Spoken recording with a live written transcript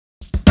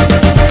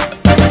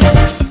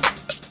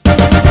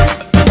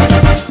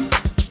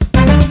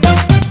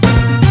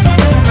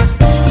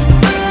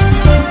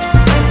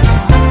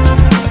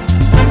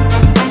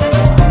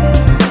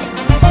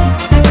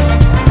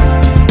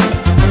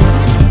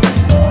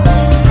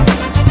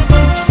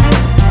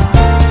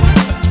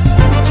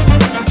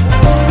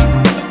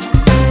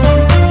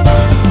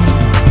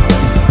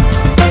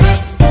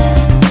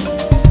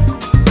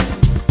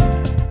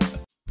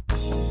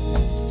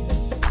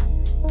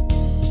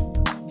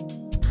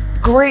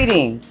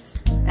Greetings,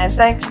 and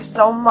thank you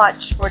so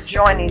much for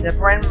joining the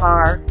Bryn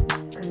Mawr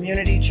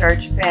Community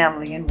Church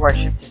family in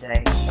worship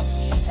today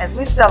as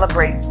we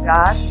celebrate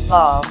God's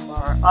love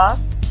for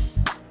us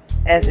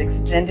as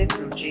extended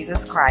through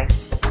Jesus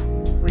Christ.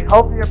 We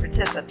hope your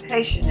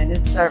participation in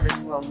this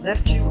service will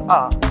lift you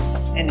up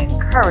and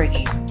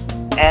encourage you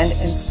and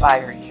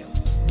inspire you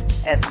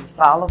as we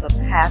follow the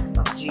path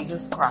of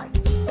Jesus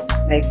Christ.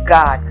 May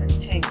God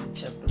continue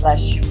to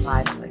bless you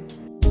mightily.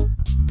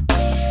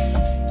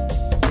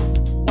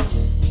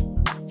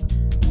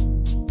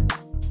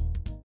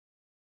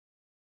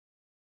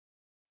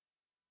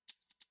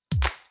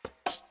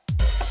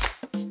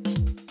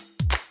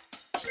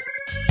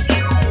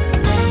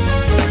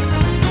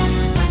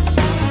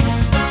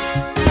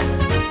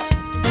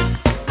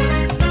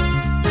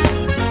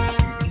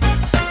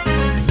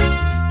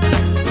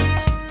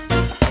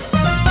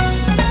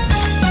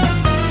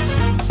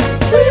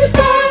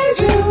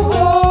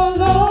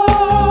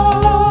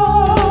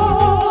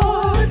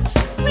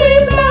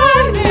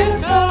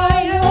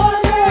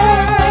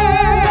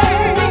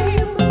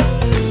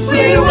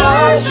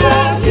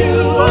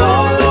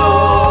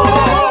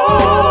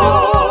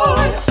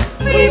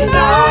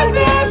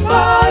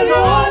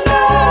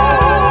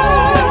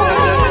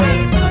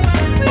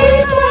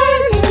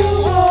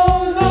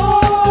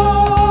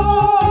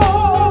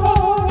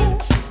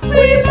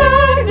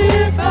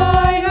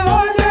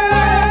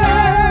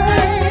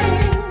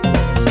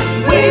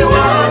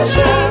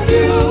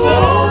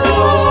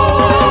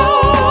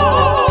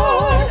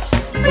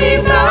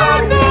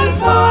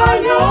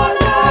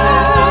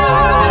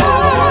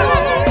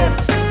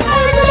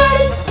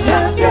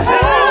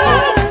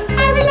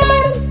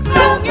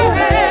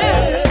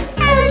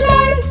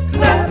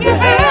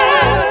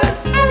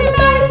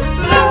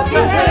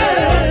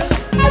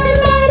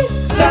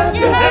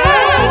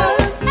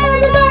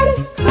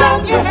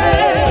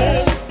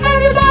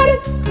 Everybody,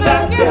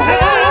 clap your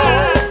hands.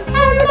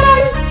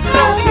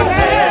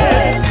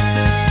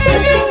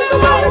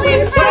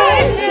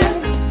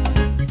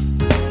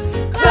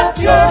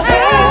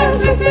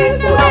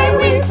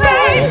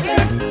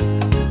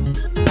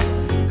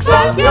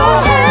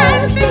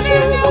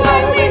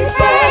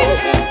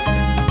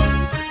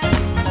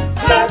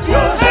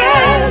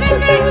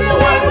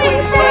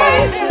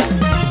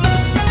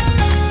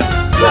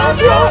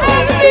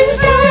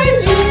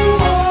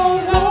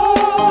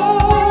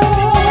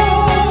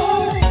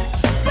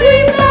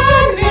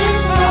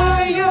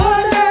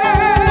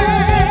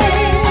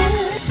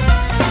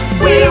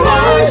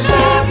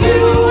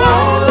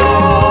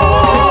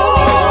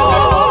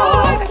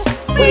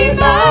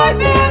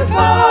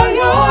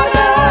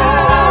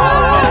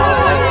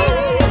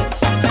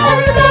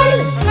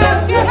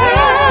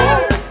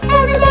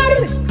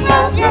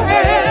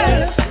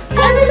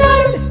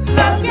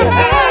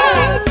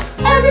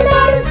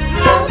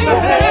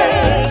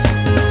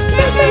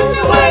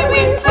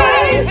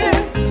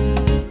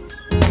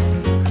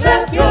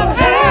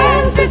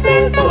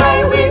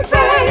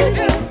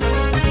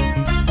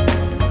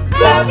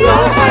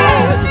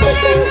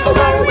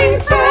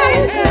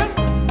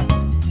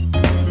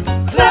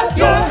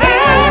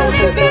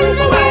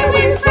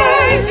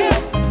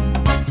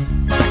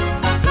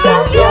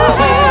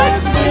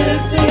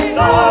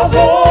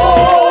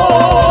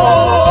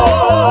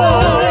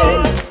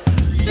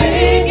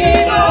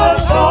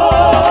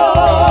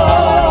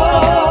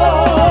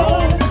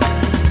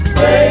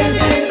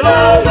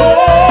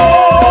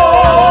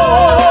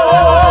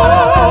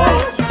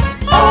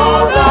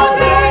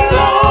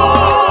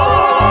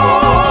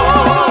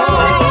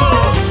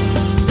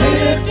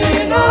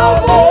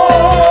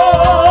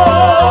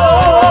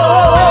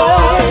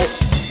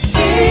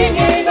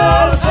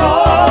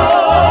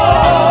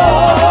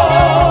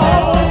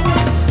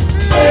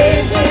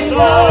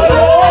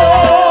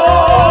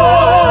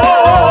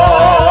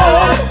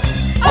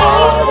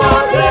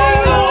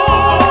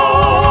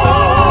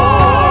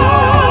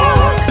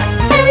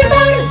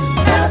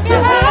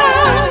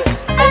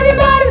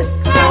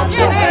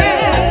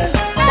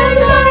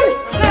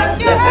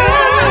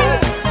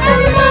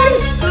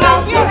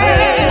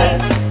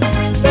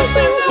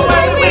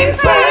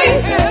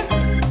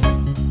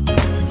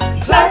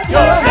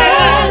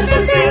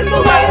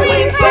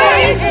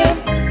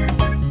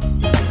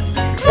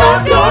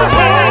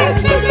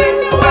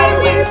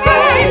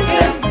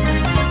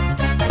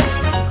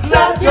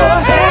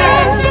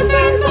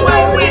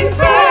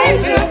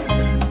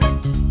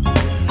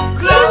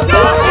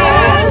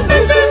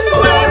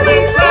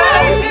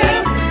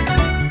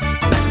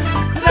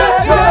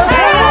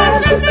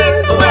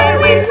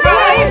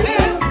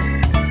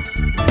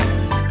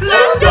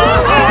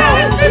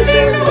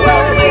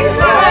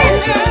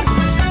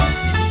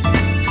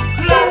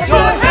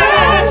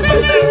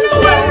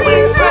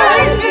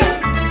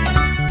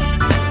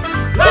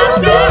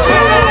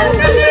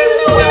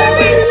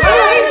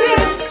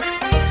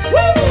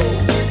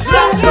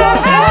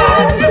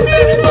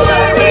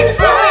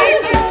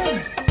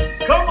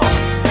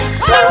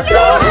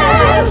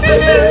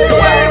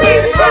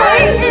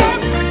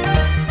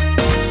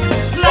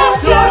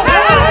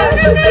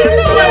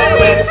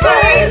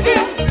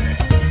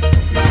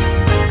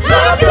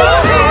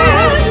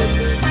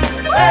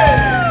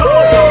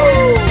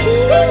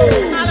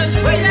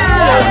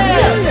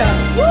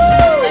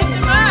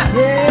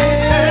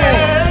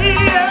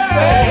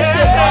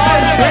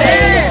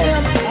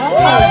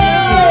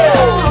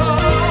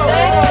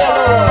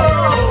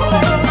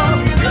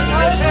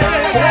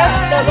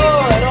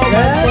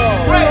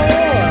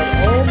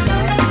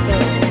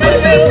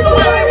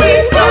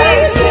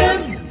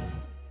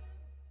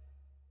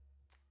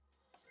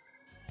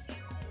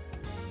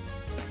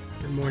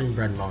 morning,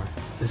 Bryn Mawr.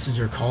 This is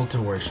your call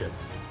to worship.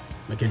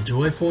 Make a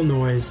joyful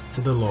noise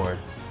to the Lord.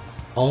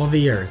 All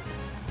the earth,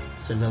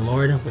 serve the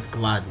Lord with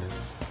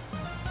gladness.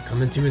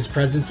 Come into his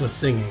presence with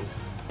singing.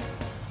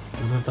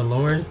 Know that the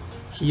Lord,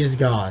 he is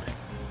God.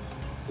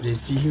 It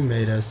is he who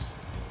made us,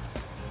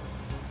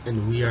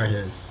 and we are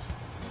his.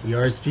 We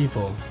are his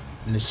people,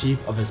 and the sheep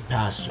of his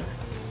pasture.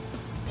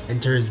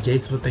 Enter his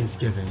gates with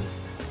thanksgiving,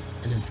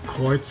 and his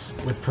courts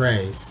with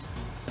praise.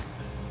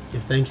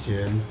 Give thanks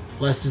to him,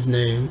 bless his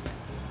name.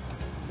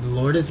 The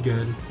Lord is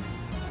good,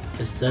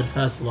 his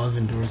steadfast love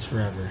endures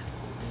forever,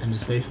 and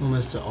his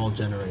faithfulness to all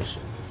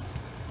generations.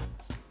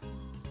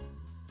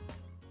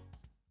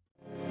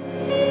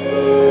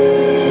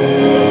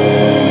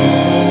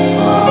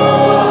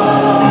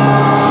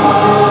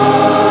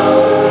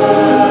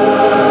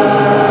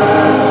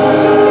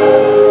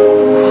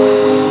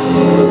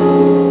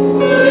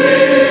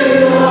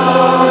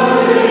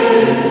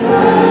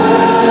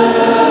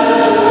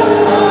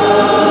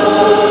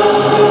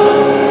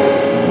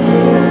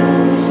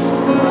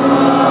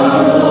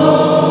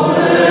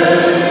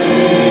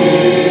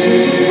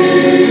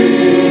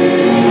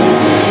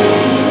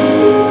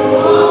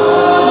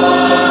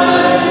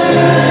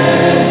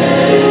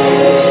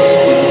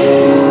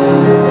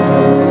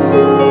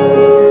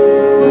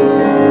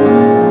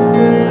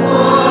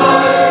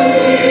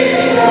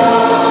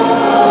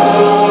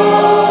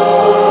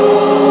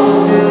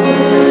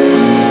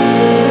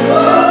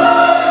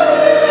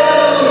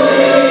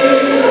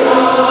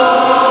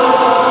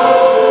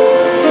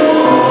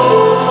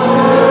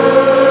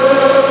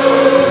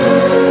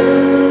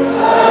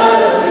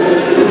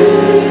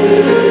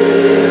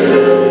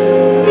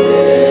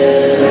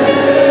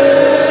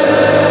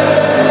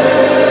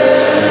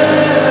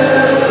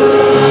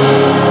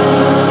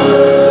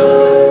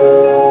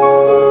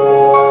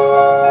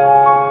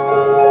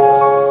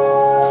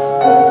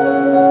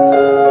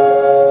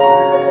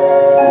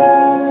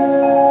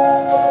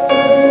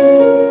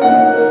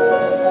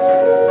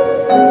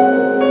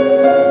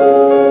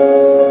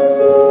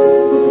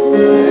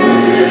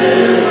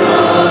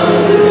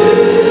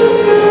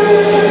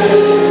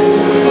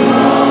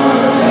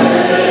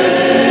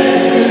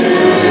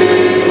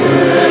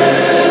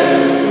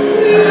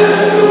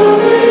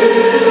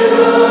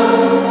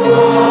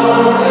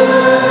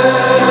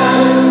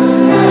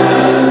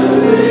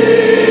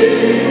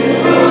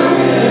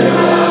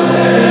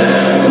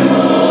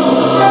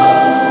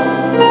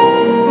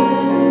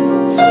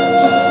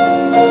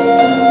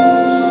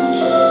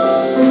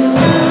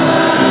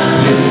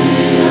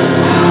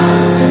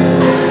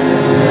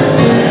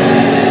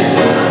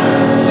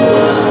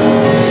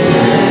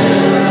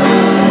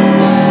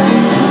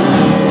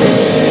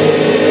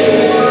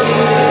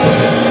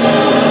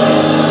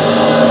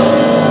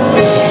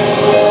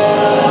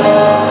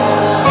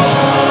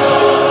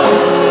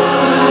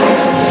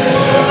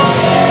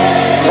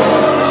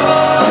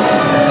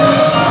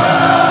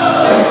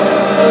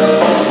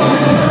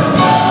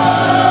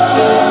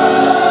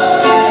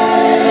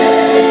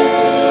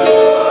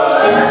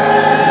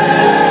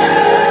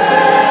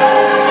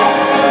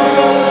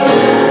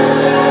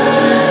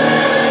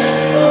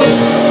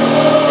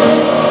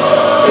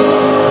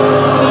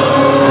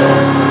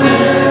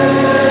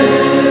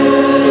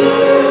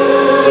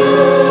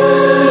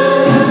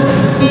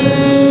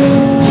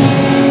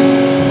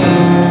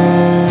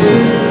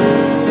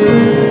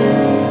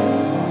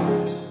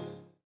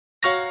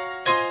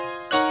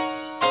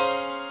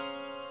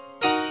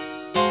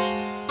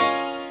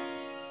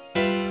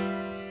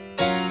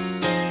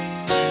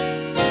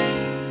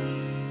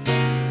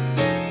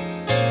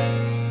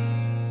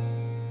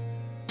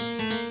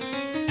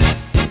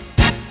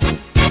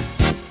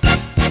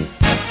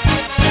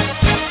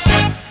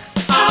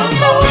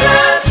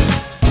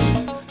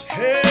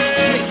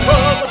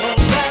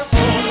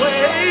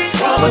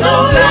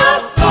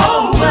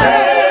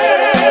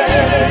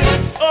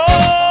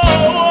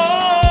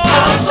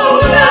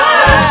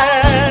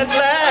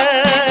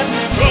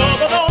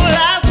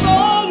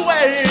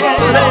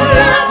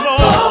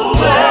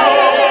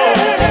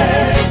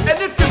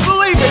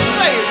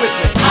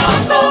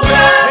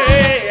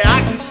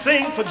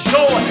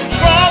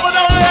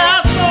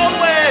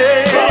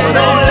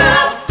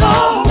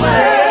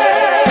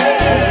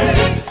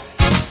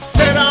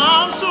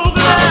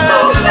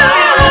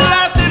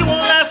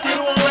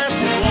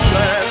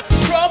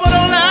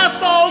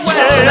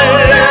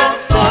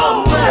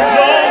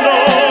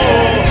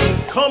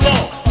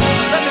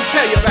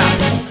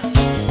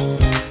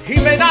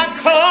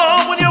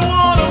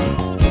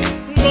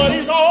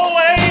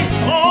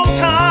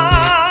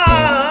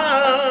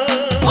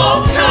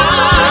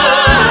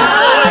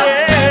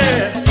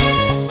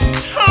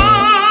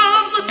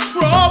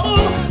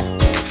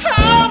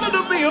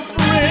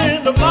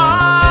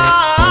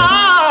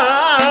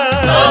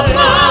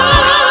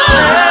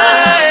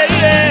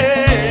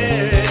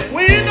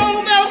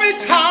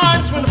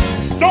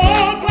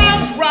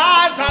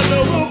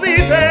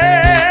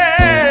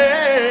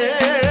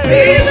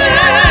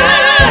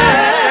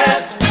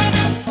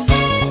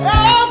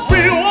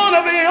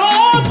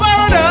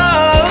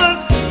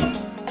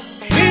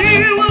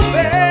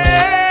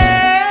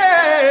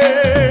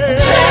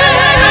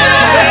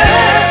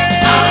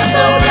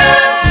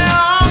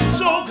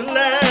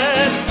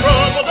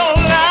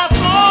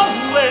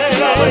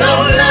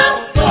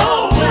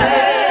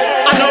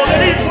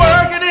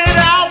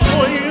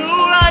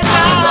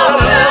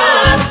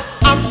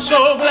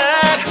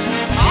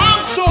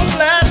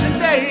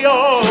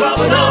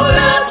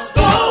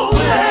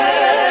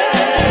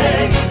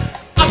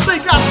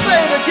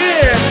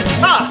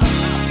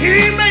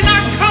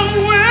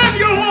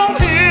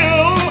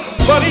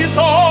 He's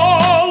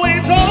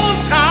always on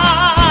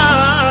time.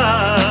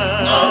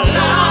 On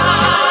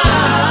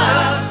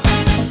time.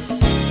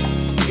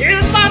 In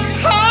my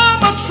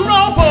time of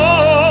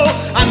trouble,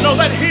 I know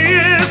that He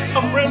is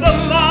a friend of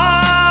mine.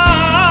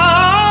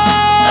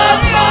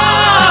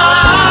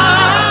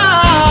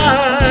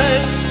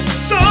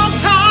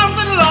 Sometimes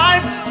in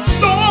life,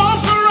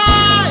 storms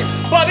arise,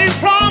 but He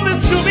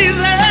promised to be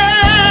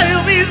there.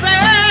 He'll be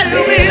there.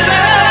 He'll be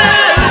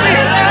there. He'll be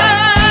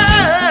there.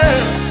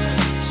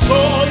 So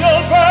your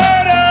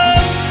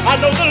burdens, I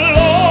know the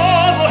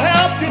Lord will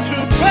help you to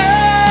bear.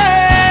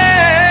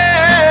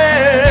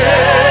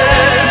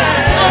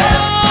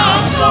 Oh,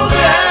 I'm so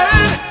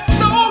glad,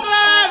 so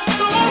glad,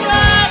 so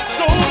glad,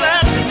 so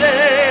glad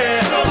today.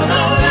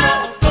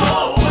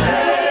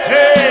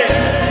 Hey,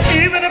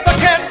 even if I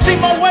can't see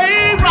my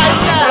way right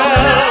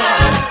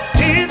now,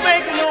 He's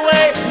making a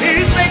way.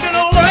 He's making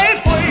a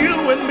way for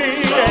you and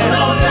me.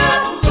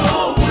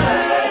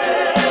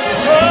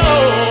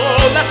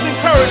 Oh, that's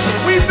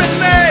encouraging. We've been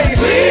made.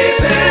 We've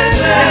been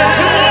made.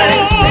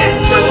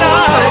 Into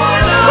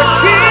life. But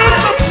keep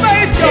the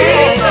faith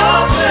going.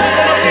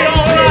 It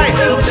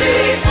will be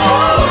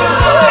all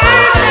right.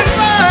 We've been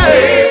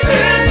made.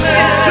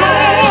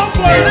 Endure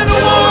for a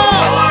little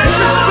while. You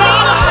just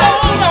gotta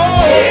hold on.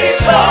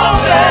 Keep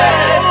on.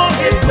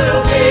 It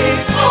will be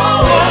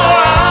all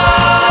right.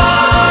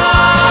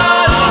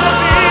 It's gonna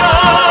be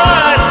all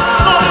right.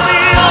 It's gonna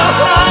be all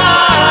right.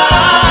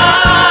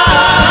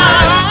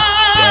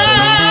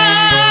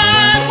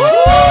 Woo!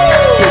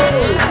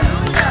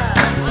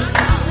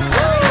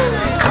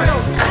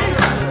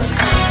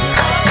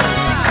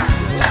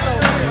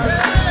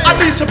 I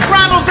need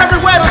sopranos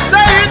everywhere to say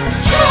it.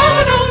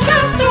 Trouble don't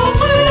last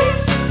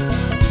always.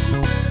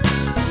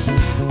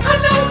 I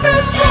know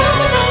that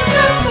trouble don't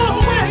last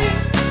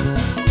always.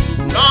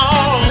 No,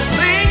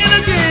 sing it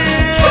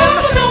again.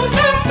 Trouble don't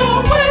last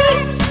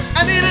always.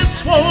 And it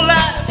just won't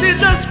last. It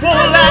just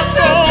won't last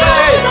always.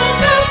 Trouble don't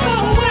last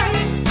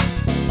always.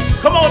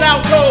 Come on,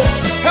 altos,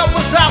 help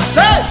us out.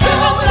 Say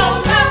trouble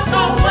don't last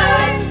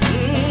always.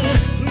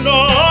 No.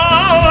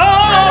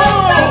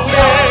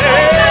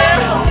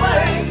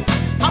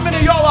 How many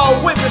of y'all are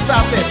a witness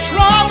out there?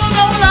 Trouble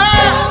don't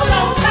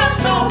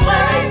last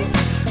always.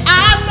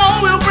 I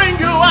know He'll bring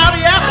you out.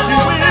 Yes, He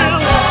will.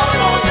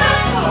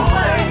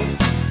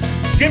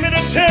 Give me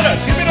the tenor.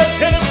 Give me the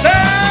tenor. Say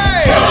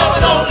trouble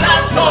don't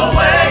last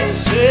always.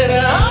 Said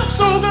I'm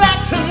so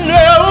glad to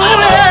know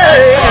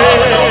it.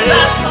 Trouble don't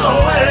last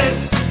always.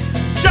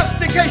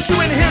 Just in case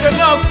you ain't here to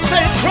know,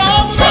 say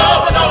trouble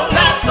don't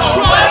last always.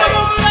 Trouble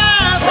don't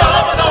last.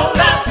 Trouble don't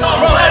last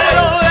always.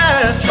 Trouble don't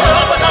last.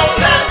 Trouble don't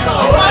last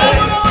always.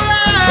 Trouble don't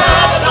last.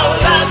 Trouble don't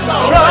last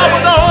always.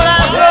 Trouble don't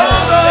last.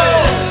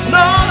 No,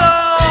 no, no.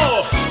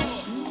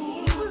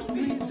 Would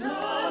be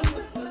done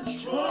with the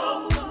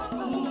troubles of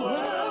the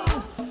world.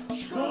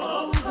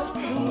 Troubles of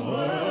the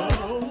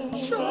world.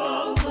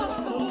 Troubles of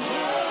the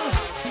world.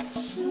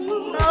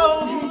 No,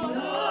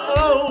 no,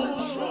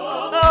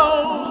 no,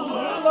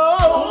 no.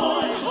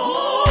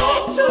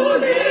 To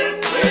live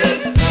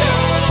with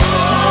God.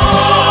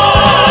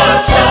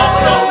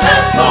 Trouble don't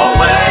last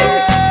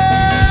always.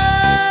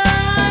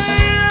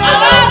 I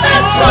love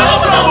that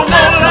trouble don't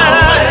last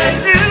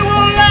always. It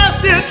won't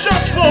last, it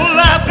just won't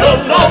last. No,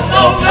 no,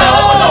 no, no.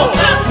 Trouble don't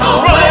last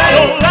always.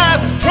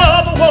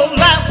 Trouble won't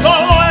last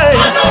always.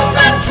 I know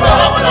that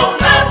trouble don't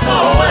last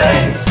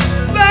always.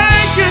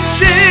 Thank you,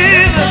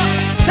 Jesus.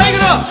 Take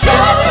it up.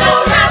 Trouble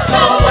don't last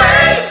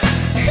always.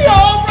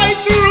 Your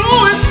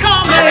breakthrough is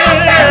coming. I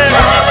know that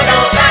trouble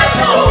don't last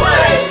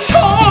always.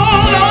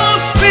 Hold on,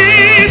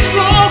 be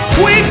strong.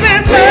 We've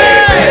been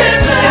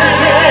made.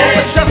 Endure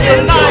for just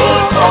a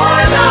night.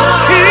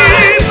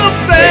 Keep the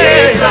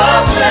faith.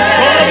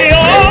 Gonna be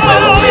all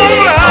right.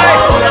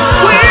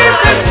 We've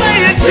been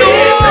made to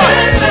endure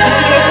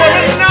for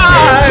a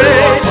night.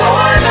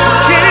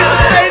 Keep the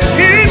faith.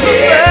 Keep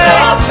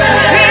the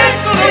faith.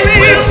 It's gonna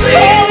be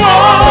all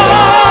right.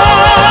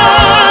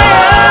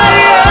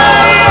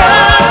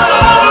 It's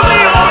gonna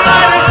be all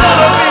right. It's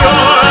gonna be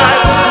all right.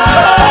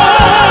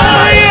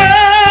 Oh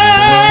yeah.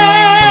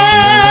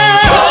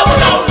 Trouble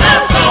don't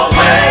last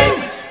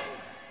always.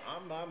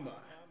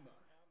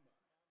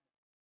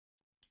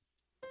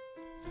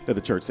 Let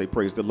the church say,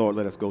 praise the Lord.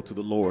 Let us go to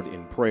the Lord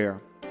in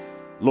prayer.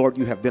 Lord,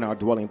 you have been our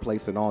dwelling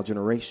place in all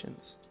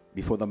generations.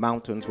 Before the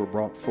mountains were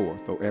brought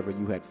forth, or ever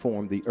you had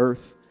formed the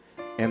earth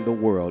and the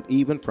world,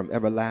 even from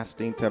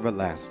everlasting to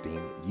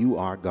everlasting, you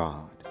are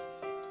God.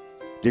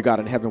 Dear God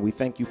in heaven, we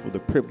thank you for the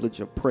privilege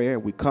of prayer.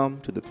 We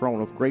come to the throne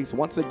of grace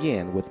once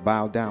again with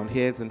bowed down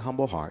heads and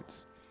humble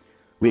hearts.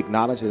 We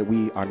acknowledge that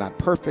we are not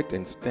perfect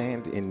and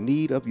stand in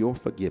need of your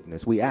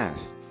forgiveness. We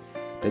ask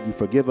that you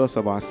forgive us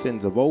of our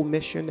sins of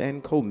omission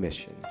and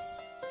commission.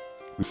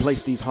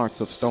 Replace these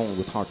hearts of stone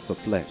with hearts of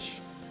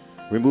flesh.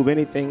 Remove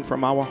anything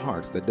from our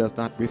hearts that does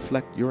not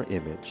reflect your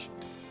image.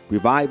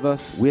 Revive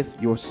us with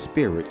your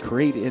spirit.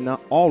 Create in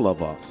all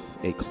of us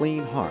a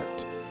clean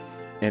heart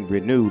and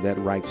renew that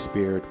right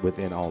spirit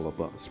within all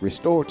of us.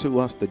 Restore to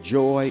us the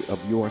joy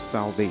of your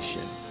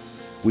salvation.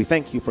 We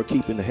thank you for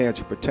keeping the hedge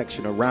of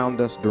protection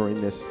around us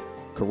during this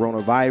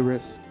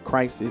coronavirus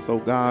crisis, oh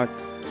God.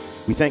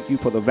 We thank you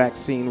for the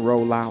vaccine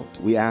rollout.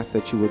 We ask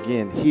that you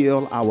again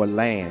heal our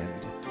land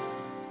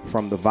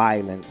from the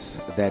violence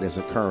that is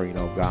occurring,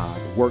 oh God.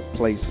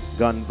 Workplace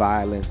gun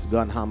violence,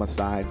 gun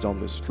homicides on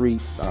the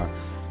streets. Our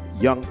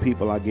young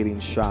people are getting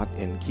shot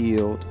and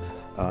killed.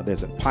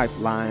 There's a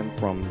pipeline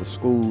from the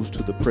schools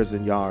to the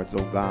prison yards,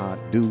 oh God,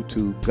 due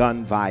to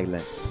gun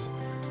violence.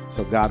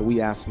 So God,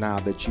 we ask now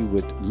that you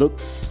would look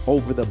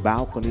over the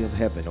balcony of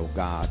heaven, oh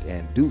God,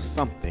 and do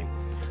something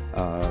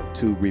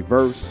to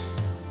reverse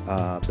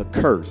the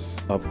curse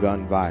of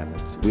gun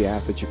violence. We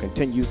ask that you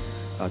continue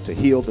to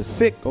heal the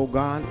sick, oh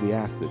God. We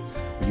ask that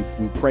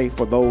we pray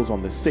for those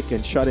on the sick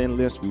and shut-in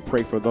list. We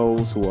pray for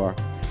those who are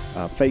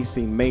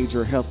facing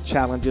major health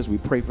challenges. We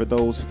pray for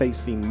those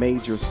facing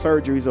major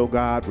surgeries, oh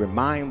God.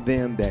 Remind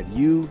them that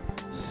you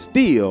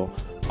still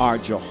are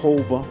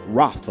Jehovah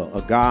Rapha,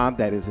 a God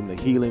that is in the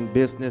healing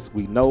business.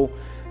 We know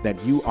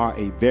that you are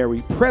a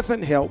very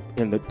present help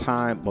in the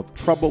time of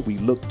trouble. We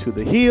look to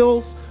the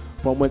hills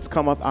from whence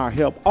cometh our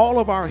help. All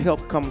of our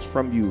help comes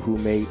from you who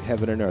made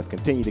heaven and earth.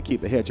 Continue to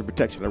keep a hedge of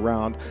protection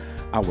around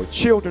our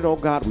children, oh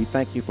God. We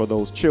thank you for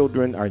those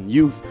children and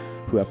youth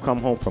who have come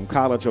home from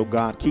college, oh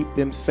God. Keep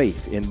them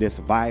safe in this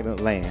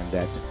violent land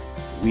that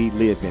we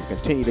live in.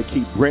 Continue to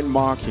keep Bryn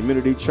Mawr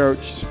Community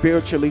Church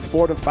spiritually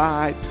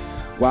fortified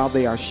while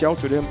they are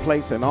sheltered in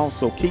place, and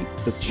also keep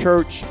the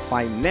church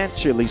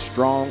financially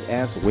strong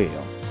as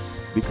well,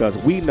 because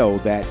we know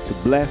that to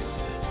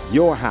bless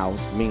your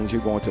house means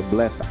you're going to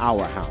bless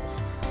our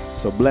house.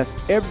 So bless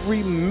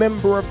every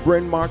member of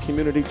Bryn Mawr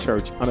Community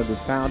Church under the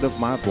sound of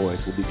my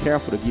voice. We'll be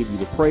careful to give you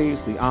the praise,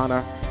 the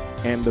honor,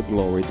 and the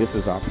glory. This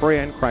is our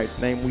prayer. In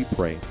Christ's name we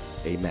pray.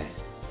 Amen.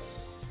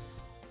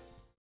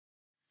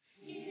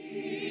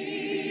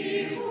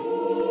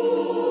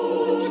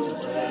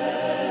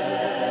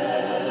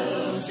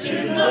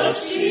 In the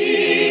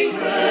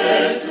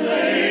secret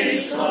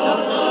place of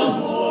the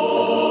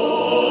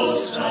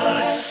Most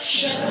High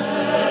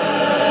shall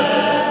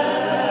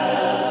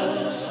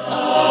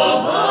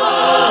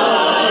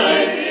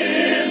abide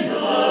in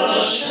the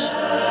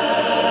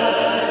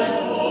shadow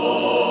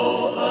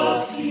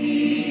of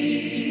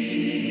peace.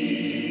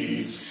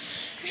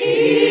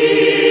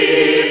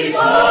 Peace,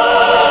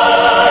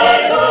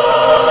 my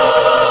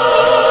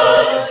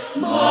God,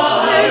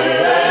 my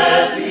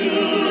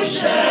refuge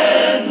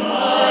and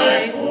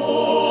my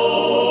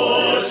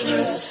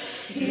fortress.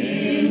 In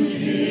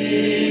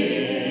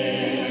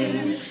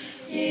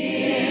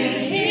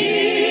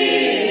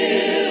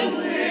Him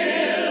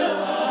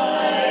will I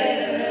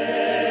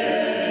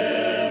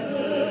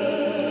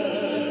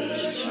ever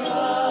trust.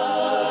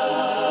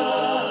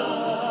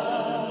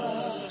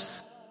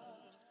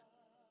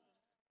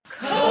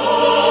 Cover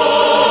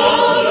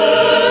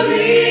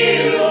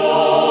me,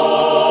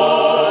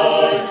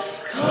 Lord,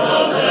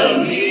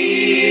 cover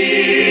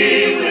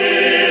me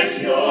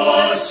with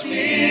your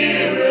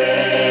Spirit,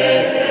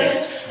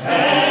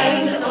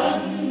 and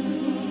under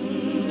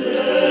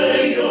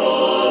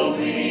your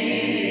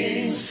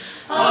wings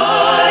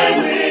I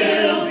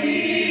will be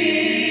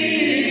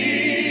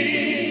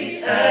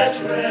at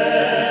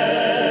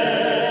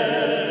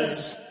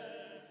rest.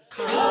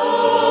 Cover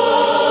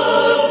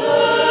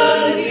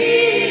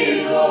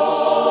me,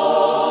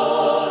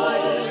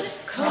 Lord,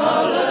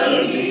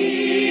 cover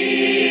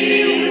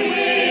me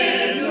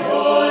with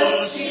your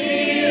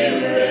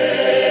Spirit,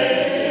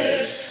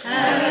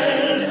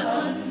 and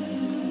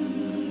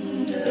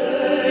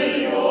under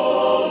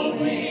your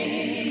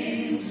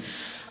wings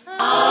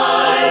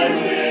I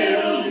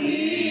will be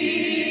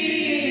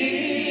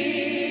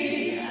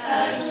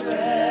at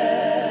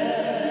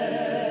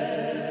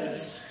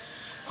rest.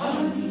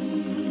 Under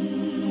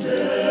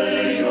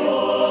your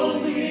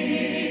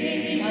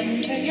wings,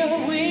 under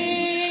your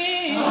wings,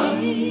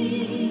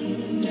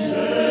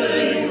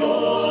 under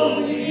your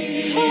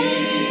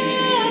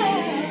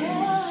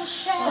wings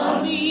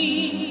shall be.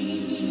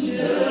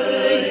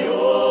 Under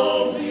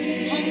your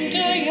wings,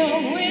 under your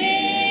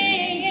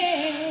wings,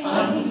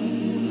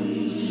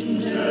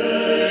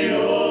 under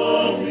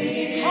your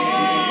wings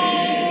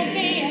I'll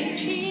be at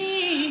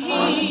peace.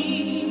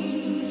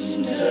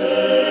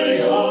 Under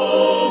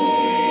your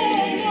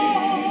wings,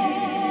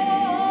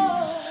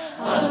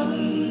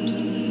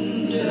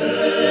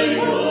 under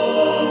your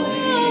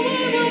wings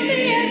I'll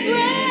be at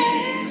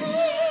rest.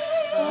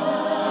 I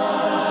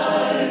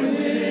will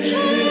be at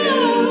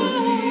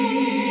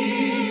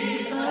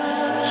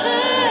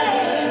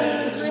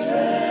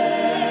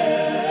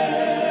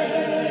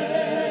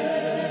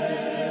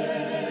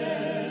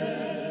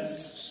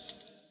rest.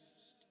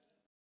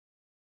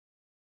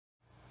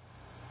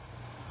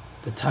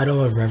 The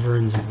title of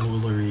Reverend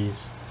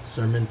Woolery's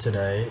sermon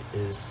today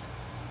is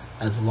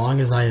As Long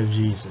as I Have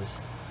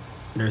Jesus,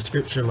 and our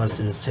scripture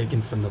lesson is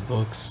taken from the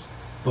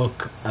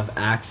book of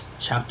Acts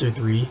chapter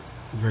 3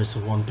 verse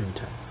 1 through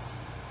 10.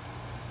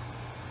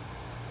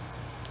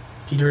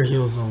 Peter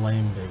heals a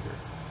lame beggar.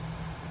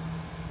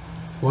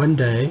 One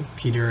day,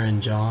 Peter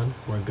and John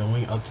were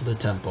going up to the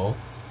temple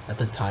at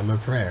the time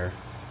of prayer,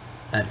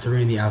 at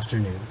 3 in the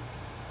afternoon.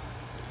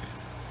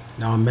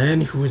 Now a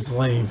man who was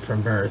lame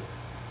from birth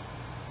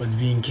was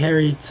being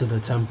carried to the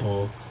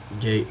temple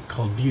gate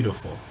called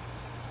Beautiful,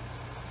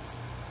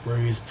 where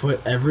he was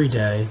put every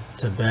day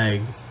to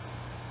beg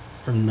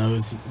from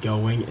those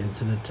going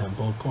into the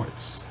temple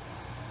courts.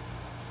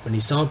 When he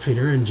saw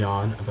Peter and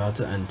John about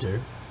to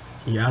enter,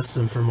 he asked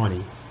them for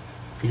money.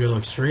 Peter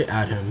looked straight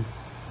at him,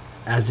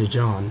 as did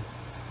John.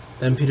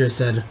 Then Peter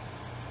said,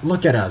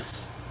 "Look at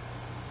us."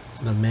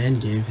 So the man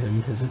gave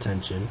him his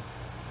attention,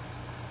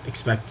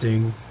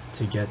 expecting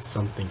to get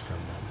something from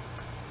them.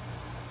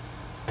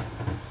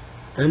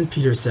 Then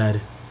Peter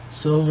said,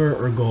 "Silver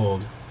or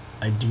gold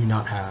I do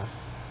not have,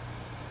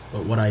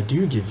 but what I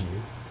do give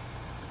you,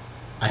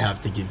 I have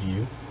to give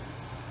you.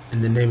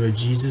 In the name of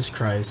Jesus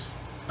Christ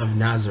of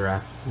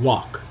Nazareth,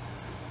 walk."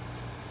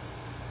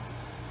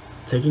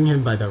 Taking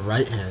him by the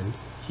right hand,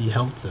 he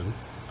helped him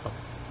up.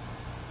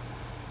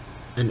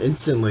 And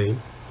instantly,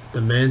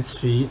 the man's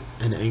feet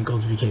and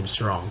ankles became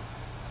strong.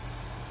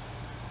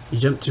 He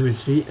jumped to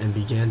his feet and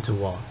began to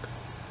walk.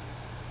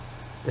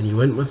 Then he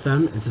went with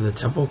them into the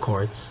temple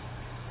courts,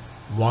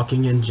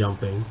 walking and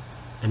jumping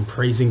and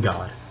praising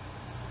God.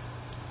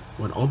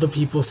 When all the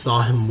people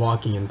saw him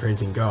walking and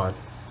praising God,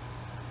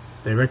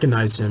 they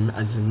recognized him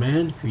as the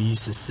man who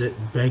used to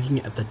sit begging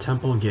at the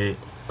temple gate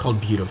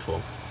called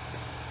Beautiful.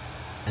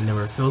 And they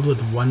were filled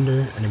with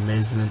wonder and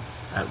amazement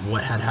at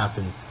what had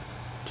happened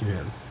to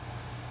him.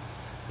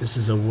 This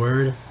is a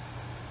word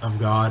of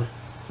God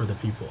for the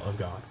people of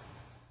God.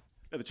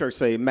 Let the church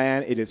say,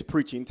 "Man, it is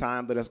preaching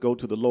time. Let us go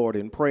to the Lord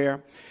in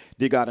prayer."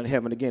 Dear God in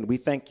heaven, again, we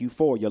thank you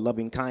for your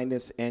loving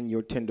kindness and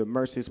your tender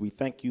mercies. We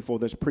thank you for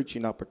this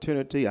preaching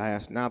opportunity. I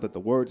ask now that the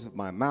words of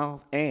my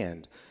mouth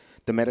and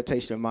the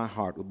meditation of my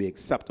heart will be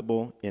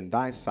acceptable in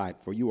thy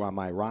sight, for you are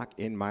my rock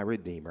and my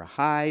redeemer.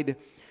 Hide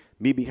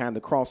me behind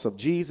the cross of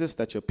Jesus,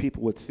 that your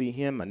people would see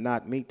him and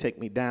not me. Take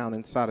me down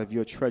inside of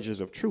your treasures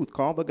of truth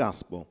called the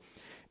gospel,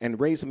 and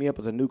raise me up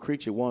as a new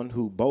creature, one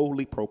who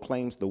boldly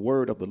proclaims the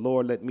word of the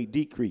Lord. Let me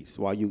decrease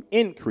while you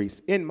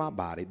increase in my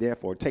body.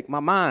 Therefore, take my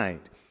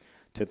mind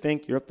to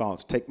think your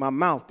thoughts. Take my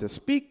mouth to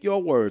speak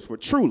your words, for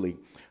truly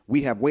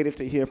we have waited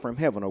to hear from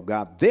heaven, O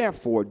God.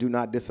 Therefore, do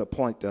not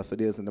disappoint us. It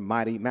is in the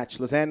mighty,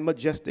 matchless, and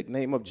majestic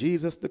name of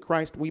Jesus the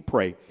Christ we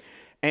pray.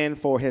 And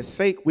for his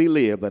sake we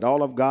live, that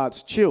all of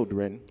God's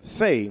children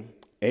say,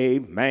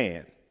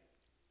 amen.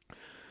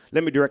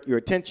 Let me direct your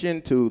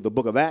attention to the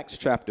book of Acts,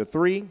 chapter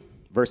 3.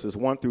 Verses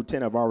 1 through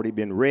 10 have already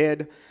been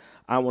read.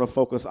 I want to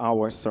focus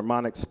our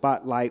sermonic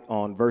spotlight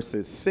on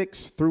verses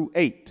 6 through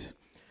 8.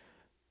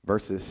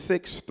 Verses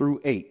 6 through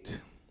 8.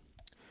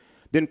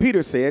 Then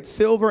Peter said,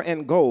 "Silver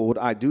and gold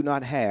I do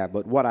not have,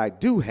 but what I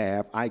do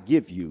have I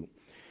give you.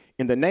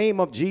 In the name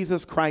of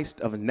Jesus Christ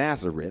of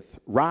Nazareth,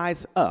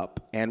 rise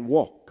up and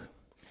walk."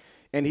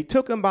 And he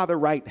took him by the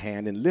right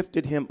hand and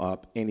lifted him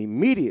up, and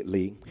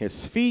immediately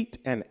his feet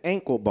and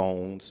ankle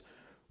bones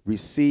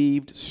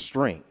received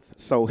strength.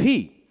 So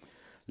he,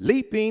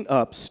 leaping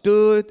up,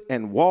 stood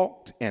and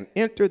walked and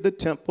entered the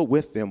temple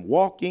with them,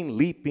 walking,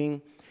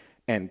 leaping,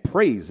 and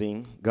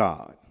praising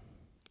God.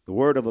 The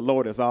word of the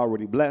Lord is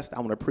already blessed.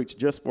 I'm going to preach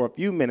just for a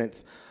few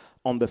minutes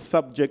on the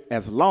subject,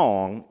 as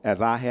long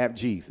as I have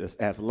Jesus.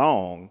 As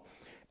long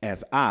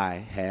as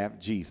I have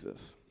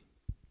Jesus.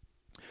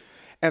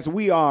 As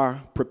we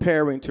are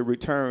preparing to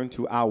return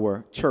to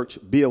our church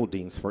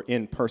buildings for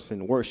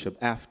in-person worship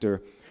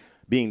after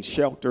being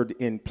sheltered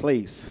in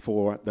place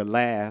for the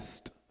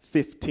last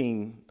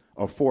 15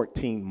 or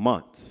 14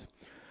 months,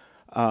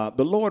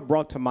 the Lord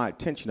brought to my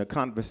attention a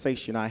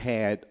conversation I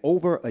had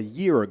over a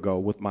year ago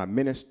with my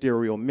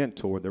ministerial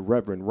mentor, the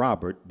Reverend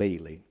Robert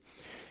Bailey.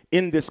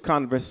 In this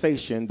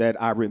conversation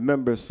that I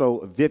remember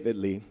so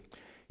vividly,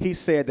 he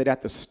said that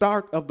at the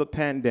start of the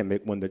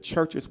pandemic, when the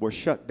churches were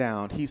shut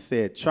down, he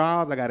said,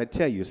 "Charles, I got to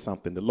tell you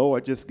something. The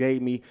Lord just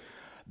gave me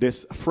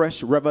this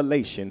fresh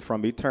revelation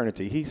from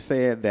eternity." He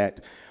said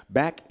that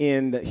back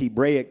in the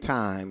Hebraic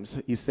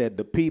times, he said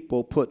the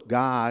people put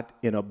God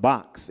in a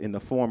box in the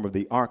form of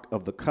the Ark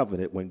of the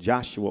Covenant. When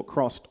Joshua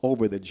crossed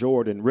over the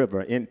Jordan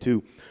River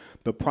into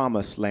the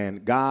promised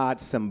land,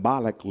 God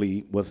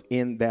symbolically was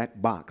in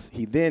that box.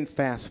 He then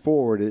fast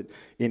forwarded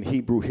in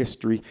Hebrew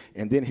history,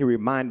 and then he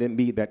reminded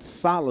me that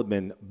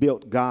Solomon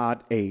built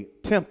God a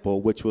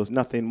temple, which was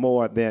nothing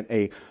more than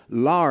a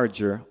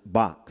larger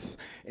box.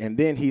 And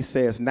then he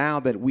says, now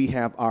that we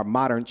have our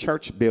modern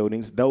church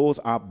buildings, those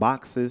are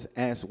boxes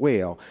as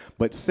well.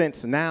 But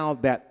since now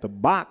that the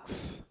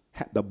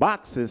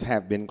boxes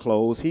have been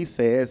closed, he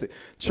says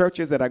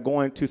churches that are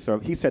going to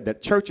serve, he said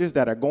that churches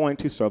that are going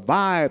to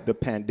survive the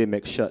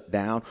pandemic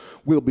shutdown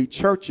will be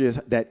churches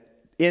that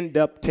end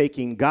up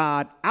taking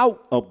God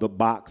out of the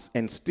box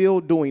and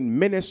still doing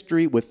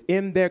ministry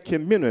within their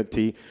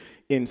community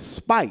in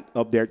spite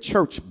of their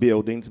church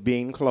buildings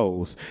being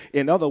closed.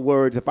 In other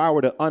words, if I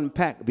were to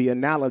unpack the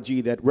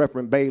analogy that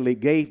Reverend Bailey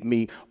gave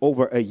me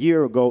over a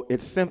year ago,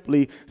 it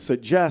simply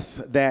suggests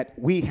that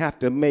we have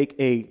to make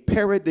a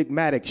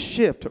paradigmatic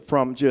shift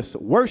from just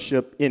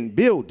worship in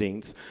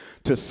buildings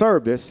to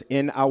service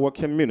in our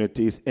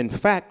communities. In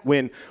fact,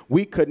 when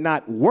we could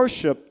not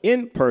worship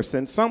in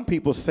person, some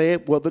people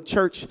said, well, the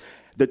church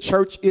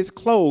is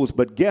closed.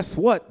 But guess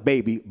what,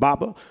 baby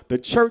Baba? The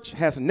church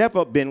has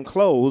never been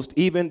closed,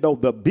 even though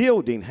the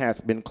building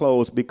has been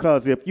closed.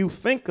 Because if you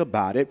think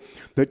about it,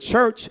 the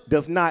church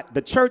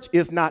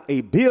is not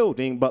a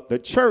building, but the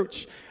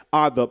church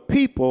are the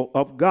people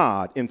of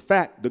God. In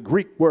fact, the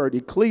Greek word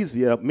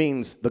ecclesia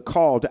means the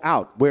called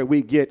out, where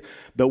we get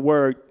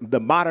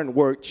the modern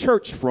word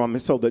church from.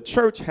 And so the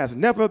church has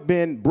never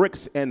been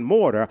bricks and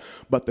mortar,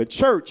 but the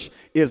church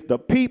is the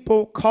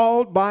people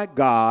called by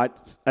God,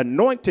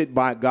 anointed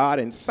by God,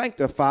 and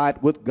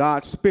sanctified with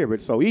God's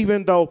Spirit. So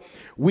even though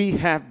we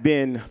have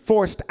been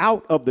forced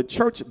out of the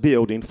church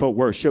building for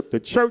worship, the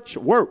church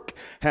work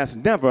has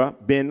never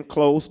been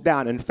closed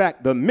down. In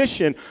fact, the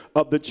mission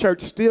of the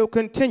church still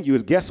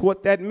continues. Guess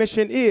what that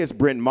mission is,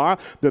 Bryn Mawr?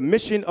 The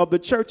mission of the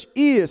church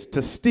is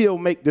to still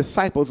make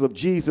disciples of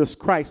Jesus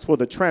Christ for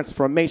the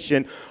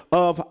transformation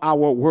of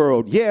our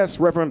world. Yes,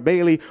 Reverend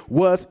Bailey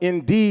was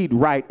indeed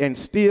right and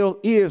still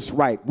is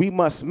right. We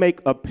must make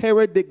a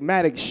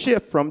paradigmatic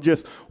shift from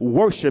just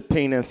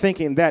worshiping and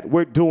thinking that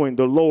we're doing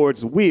the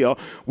Lord's will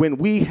when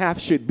we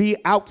should be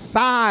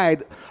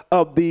outside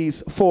of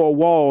these four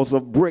walls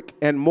of brick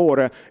and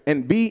mortar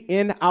and be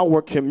in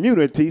our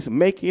communities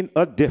making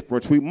a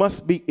difference. We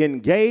must be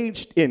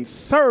engaged in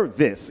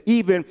service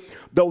even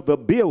though the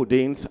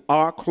buildings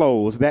are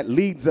closed. That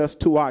leads us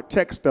to our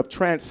text of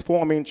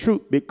transforming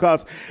truth,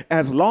 because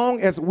as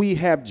long as we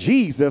have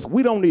Jesus,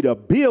 we don't need a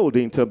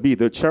building to be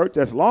the church.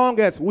 As long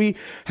as we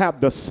have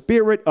the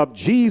Spirit of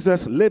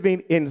Jesus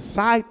living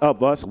inside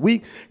of us,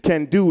 we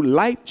can do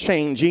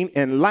life-changing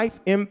and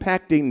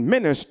life-impacting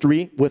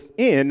ministry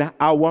within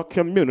our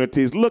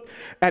communities. Look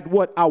at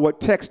what our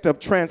text of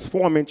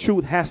transforming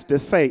truth has to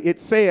say. It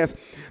says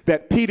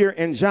that Peter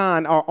and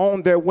John are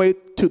on their way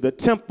to the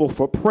temple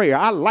for prayer.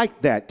 I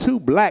like that. Two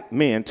black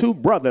men, two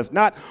brothers,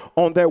 not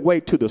on their way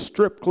to the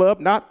strip club,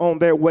 not on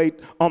their way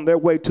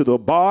to the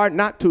bar,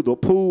 not to the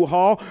pool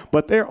hall,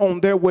 but they're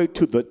on their way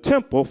to the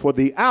temple for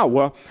the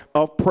hour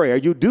of prayer.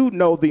 You do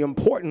know the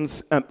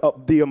importance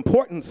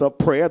of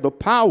prayer, the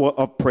power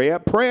of prayer.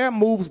 Prayer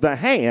moves the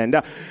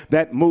hand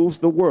that moves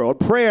the world.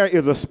 Prayer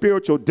is a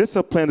spiritual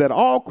discipline that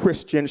all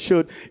Christians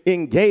should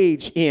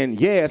engage in.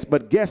 Yes,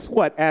 but guess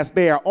what? As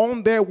they are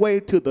on their way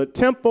to the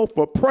temple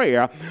for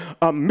prayer,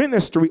 a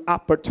ministry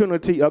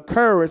opportunity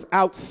occurs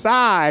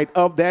outside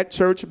of that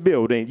church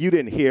building. You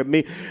didn't hear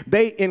me.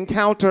 They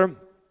encounter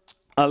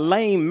a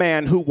lame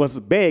man who was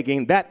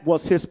begging. That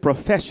was his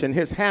profession.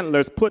 His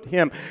handlers put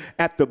him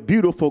at the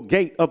beautiful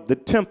gate of the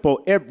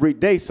temple every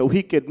day so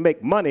he could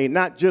make money,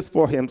 not just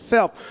for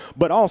himself,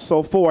 but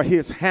also for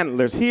his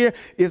handlers. Here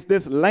is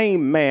this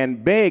lame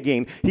man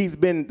begging.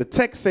 The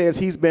text says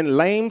he's been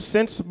lame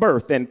since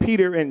birth, and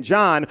Peter and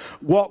John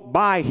walk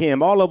by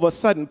him. All of a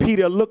sudden,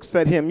 Peter looks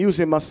at him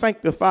using a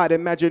sanctified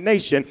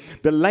imagination.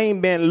 The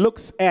lame man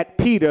looks at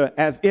Peter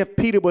as if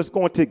Peter was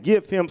going to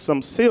give him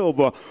some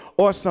silver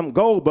or some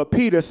gold, but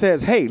Peter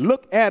says, hey,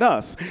 look at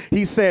us.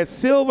 He says,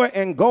 silver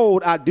and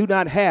gold I do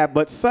not have,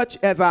 but such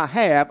as I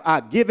have,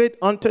 I give it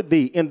unto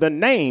thee. In the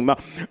name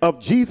of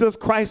Jesus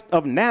Christ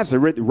of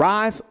Nazareth,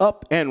 rise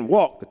up and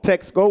walk. The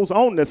text goes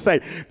on to say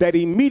that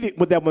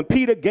when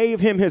Peter gave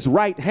him his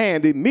right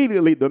hand,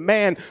 immediately the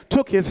man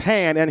took his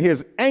hand, and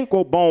his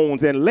ankle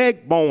bones and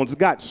leg bones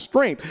got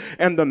strength,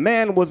 and the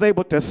man was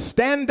able to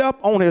stand up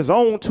on his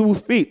own 2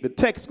 feet. The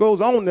text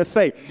goes on to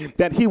say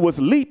that he was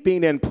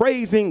leaping and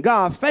praising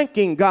God,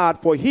 thanking God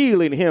for healing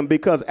him,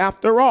 because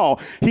after all,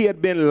 he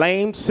had been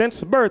lame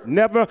since birth,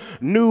 never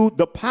knew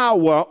the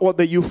power or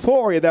the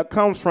euphoria that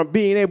comes from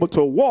being able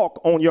to walk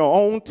on your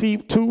own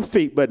 2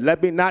 feet. But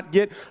let me not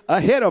get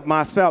ahead of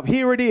myself.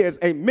 Here it is,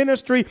 a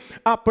ministry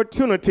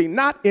opportunity,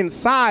 not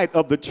inside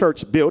of the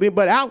church building,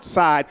 but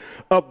outside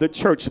of the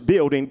church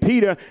building.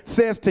 Peter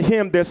says to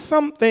him, there's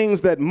some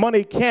things that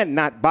money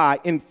cannot buy.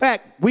 In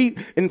fact,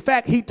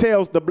 he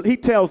tells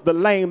the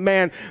lame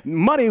man,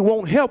 money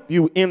won't help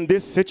you in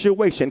this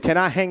situation. Can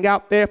I hang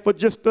out there for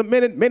just a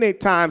minute? Many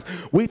times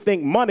we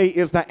think money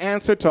is the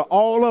answer to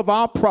all of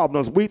our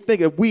problems. We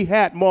think if we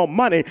had more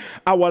money,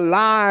 our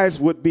lives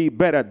would be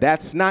better.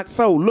 That's not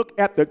so. Look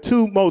at the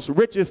two most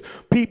richest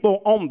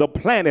people on the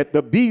planet,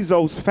 the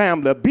Bezos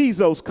family, the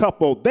Bezos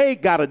couple. They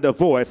got a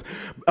divorce.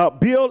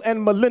 Bill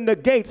and Melinda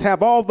Gates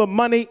have all the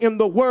money in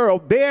the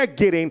world. They're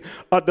getting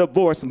a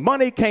divorce.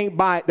 Money can't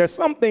buy. There's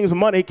some things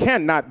money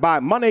cannot buy.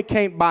 Money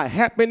can't buy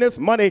happiness.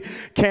 Money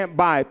can't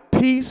buy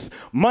peace.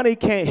 Money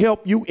can't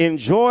help you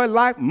enjoy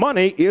life.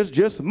 Money is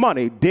just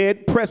money.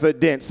 Dead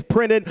presidents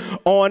printed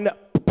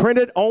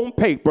on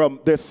paper.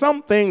 There's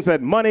some things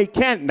that money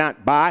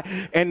cannot buy,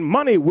 and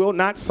money will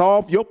not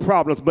solve your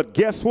problems. But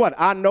guess what?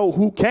 I know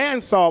who can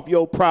solve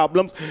your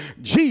problems.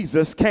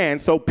 Jesus can.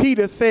 So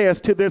Peter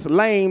says to this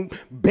lame,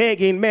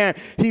 begging man,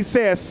 he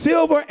says,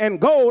 silver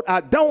and gold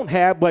I don't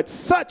have, but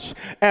such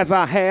as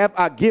I have,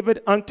 I give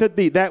it unto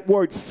thee. That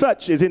word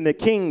such is in the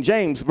King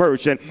James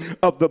Version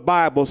of the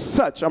Bible.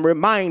 Such. I'm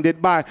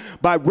reminded by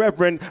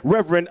Reverend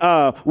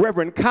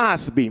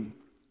Cosby.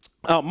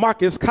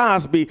 Marcus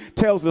Cosby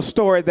tells the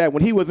story that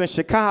when he was in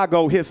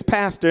Chicago, his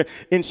pastor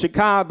in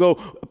Chicago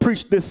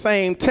preached this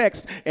same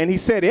text, and he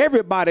said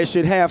everybody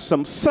should have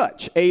some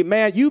such.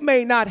 Amen. You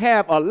may not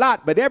have a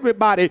lot, but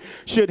everybody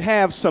should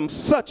have some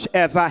such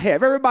as I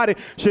have. Everybody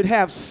should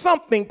have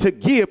something to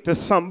give to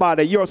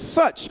somebody. Your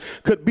such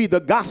could be the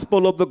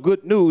gospel of the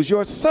good news.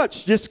 Your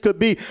such just could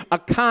be a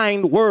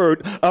kind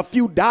word, a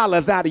few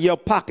dollars out of your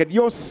pocket.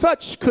 Your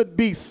such could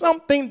be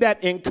something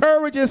that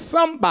encourages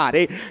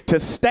somebody to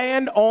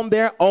stand on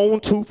their own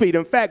 2 feet.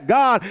 In fact,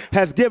 God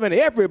has given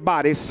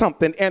everybody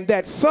something, and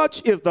that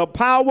such is the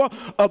power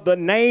of the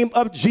name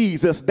of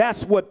Jesus.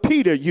 That's what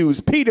Peter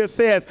used. Peter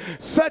says,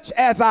 such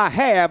as I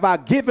have, I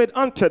give it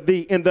unto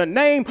thee. In the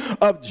name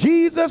of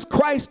Jesus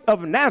Christ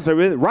of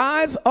Nazareth,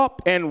 rise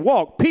up and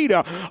walk.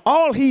 Peter,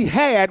 all he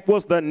had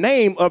was the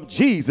name of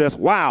Jesus.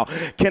 Wow.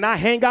 Can I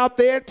hang out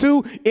there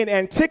too? In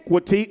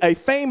antiquity, a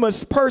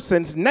famous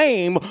person's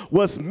name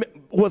was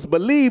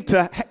believed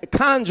to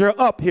conjure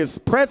up his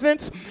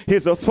presence,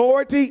 his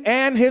authority,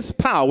 and his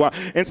power.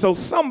 And so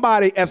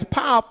somebody as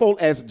powerful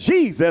as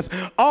Jesus,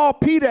 all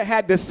Peter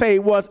had to say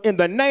was, in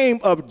the name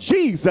of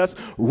Jesus,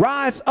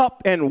 rise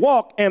up and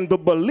walk. And the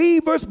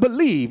believers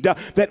believed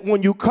that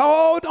when you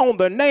called on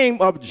the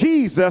name of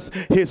Jesus,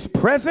 his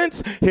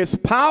presence, his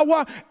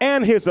power,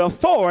 and his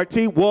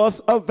authority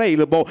was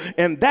available.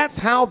 And that's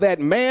how that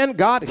man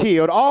got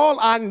healed. All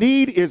I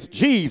need is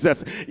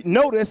Jesus.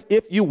 Notice,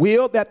 if you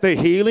will, that the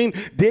healing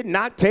did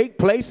not take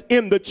place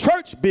in the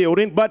church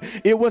building, but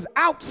it was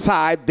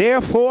outside.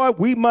 Therefore,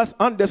 we must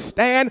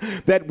understand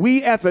that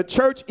we as a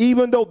church,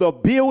 even though the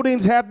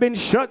buildings have been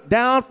shut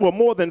down for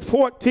more than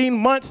 14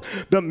 months,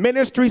 the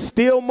ministry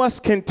still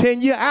must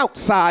continue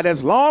outside.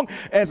 As long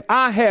as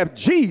I have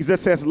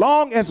Jesus, as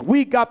long as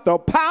we got the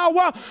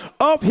power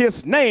of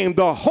his name,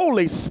 the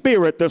Holy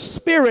Spirit, the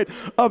Spirit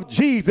of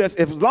Jesus,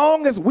 as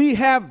long as we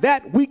have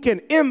that, we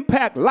can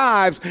impact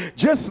lives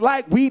just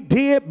like we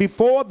did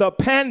before the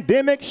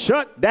pandemic shut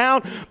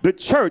down the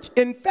church.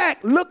 In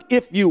fact, look,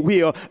 if you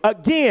will,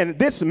 again,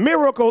 this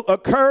miracle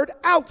occurred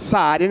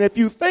outside. And if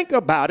you think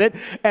about it,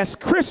 as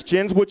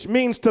Christians, which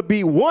means to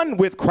be one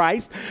with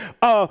Christ,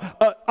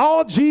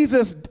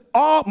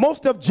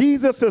 most of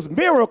Jesus's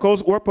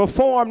miracles were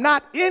performed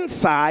not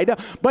inside,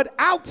 but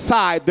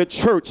outside the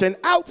church and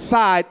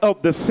outside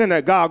of the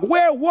synagogue.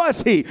 Where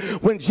was he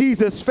when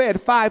Jesus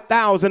fed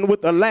 5,000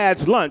 with the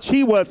lad's lunch?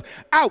 He was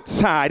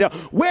outside.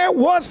 Where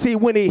was he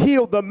when he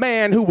healed the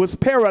man who was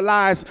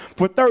paralyzed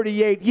for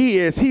 38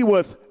 years? He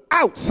was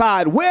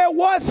outside. Where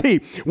was he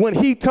when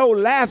he told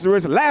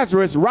Lazarus,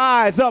 Lazarus,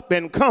 rise up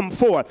and come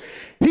forth?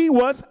 He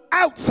was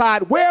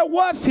outside. Where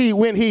was he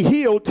when he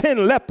healed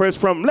 10 lepers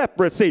from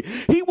leprosy?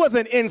 He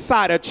wasn't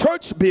inside a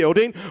church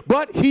building,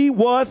 but he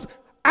was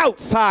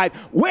outside.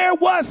 Where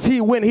was he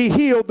when he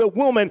healed the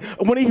woman,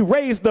 when he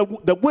raised the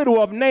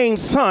widow of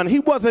Nain's son? He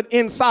wasn't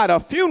inside a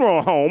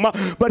funeral home,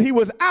 but he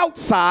was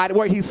outside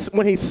when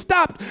he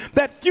stopped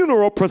that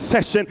funeral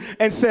procession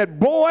and said,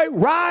 boy,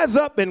 rise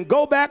up and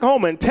go back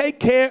home and take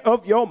care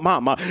of your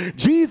mama.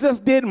 Jesus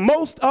did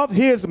most of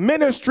his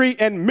ministry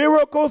and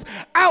miracles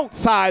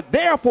outside.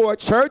 Therefore,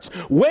 church,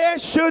 where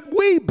should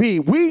we be?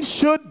 We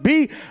should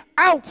be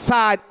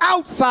outside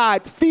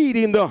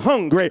feeding the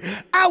hungry,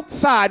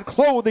 outside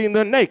clothing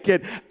the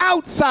naked,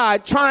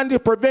 outside trying to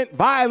prevent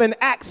violent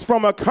acts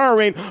from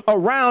occurring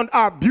around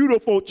our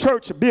beautiful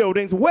church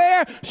buildings.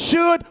 Where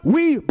should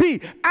we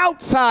be?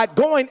 Outside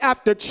going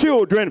after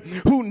children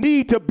who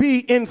need to be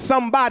in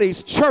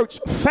somebody's church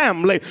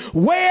family.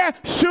 Where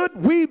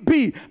should we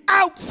be?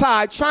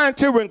 Outside trying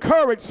to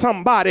encourage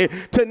somebody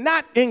to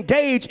not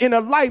engage in a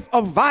life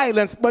of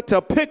violence, but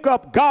to pick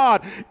up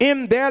God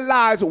in their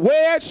lives.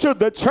 Where should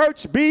the church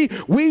be?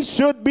 We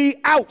should be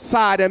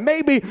outside. And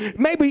maybe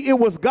it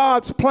was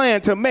God's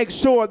plan to make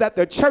sure that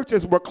the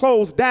churches were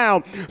closed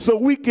down so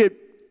we could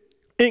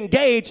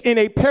engage in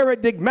a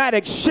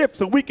paradigmatic shift,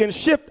 so we can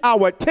shift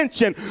our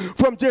attention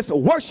from just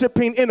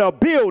worshiping in a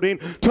building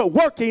to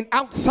working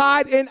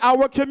outside in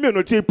our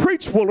community.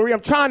 Preach, foolery. I'm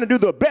trying to do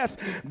the best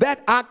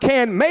that I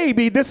can.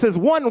 Maybe this is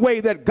one way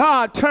that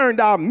God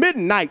turned our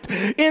midnight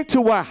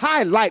into a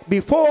highlight.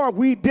 Before,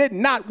 we did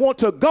not want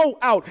to go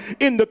out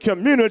in the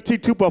community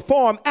to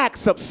perform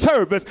acts of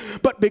service,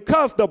 but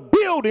because the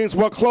buildings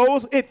were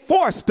closed, it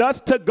forced us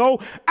to go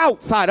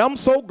outside. I'm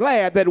so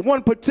glad that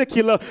one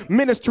particular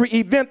ministry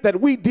event that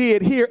we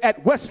did here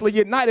at Wesley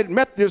United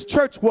Methodist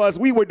Church was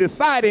we were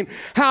deciding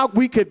how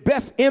we could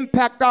best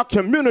impact our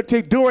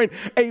community during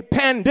a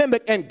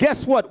pandemic. And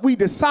guess what? We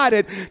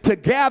decided to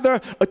gather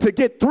to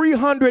get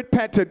 300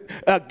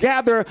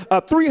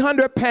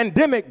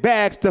 pandemic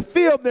bags to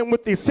fill them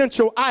with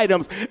essential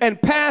items and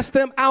pass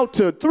them out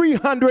to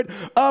 300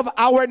 of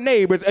our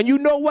neighbors. And you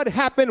know what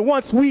happened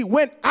once we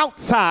went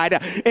outside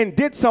and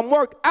did some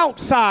work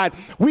outside?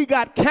 We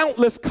got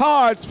countless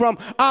cards from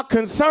our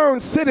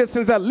concerned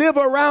citizens that live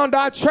around our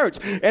our church.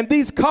 And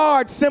these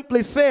cards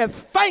simply said,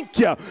 thank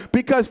you,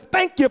 because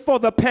thank you for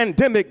the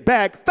pandemic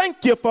bag.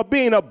 Thank you for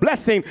being a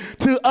blessing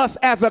to us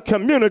as a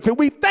community.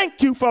 We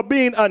thank you for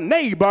being a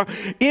neighbor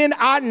in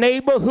our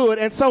neighborhood.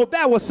 And so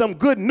that was some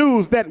good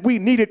news that we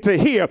needed to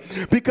hear,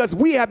 because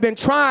we have been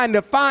trying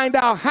to find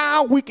out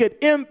how we could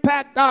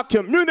impact our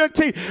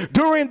community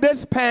during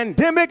this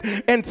pandemic.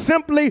 And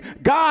simply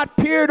God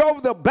peered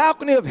over the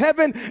balcony of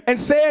heaven and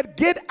said,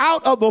 get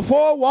out of the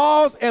four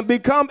walls and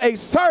become a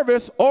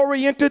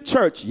service-oriented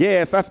church.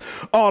 Yes, that's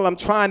all I'm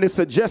trying to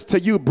suggest to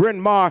you, Bryn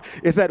Mawr,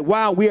 is that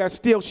while we are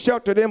still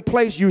sheltered in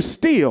place, you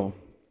still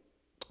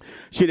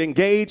should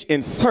engage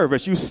in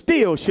service. You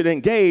still should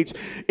engage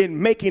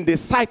in making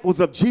disciples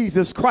of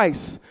Jesus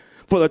Christ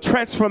for the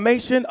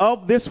transformation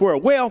of this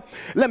world. Well,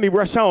 let me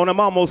rush on. I'm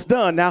almost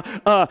done now.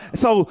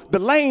 So the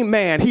lame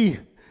man, he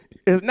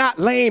is not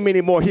lame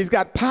anymore. He's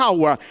got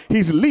power.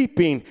 He's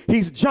leaping.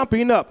 He's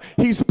jumping up.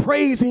 He's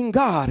praising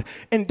God.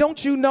 And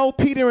don't you know,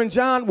 Peter and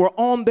John were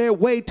on their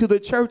way to the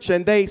church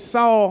and they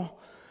saw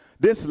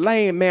this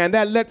lame man.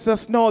 That lets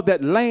us know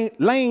that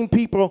lame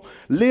people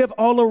live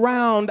all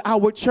around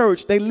our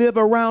church. They live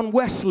around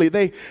Wesley.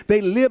 They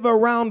live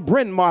around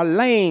Bryn Mawr.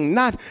 Lame,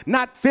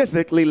 not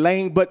physically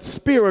lame, but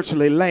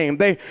spiritually lame.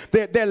 They're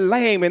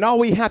lame, and all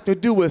we have to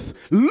do is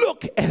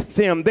look at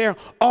them. They're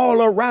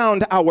all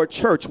around our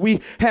church. We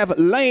have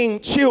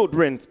lame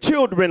children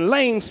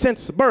lame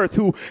since birth,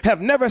 who have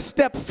never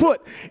stepped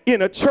foot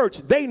in a church.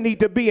 They need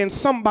to be in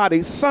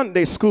somebody's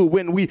Sunday school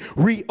when we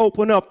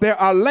reopen up. There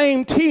are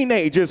lame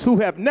teenagers who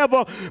have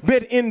never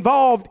been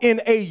involved in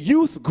a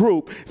youth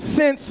group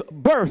since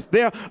birth.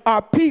 There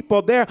are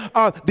people, there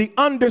are the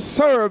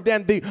underserved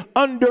and the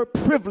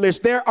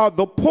underprivileged. There are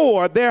the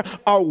poor. There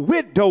are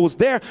widows.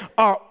 There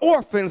are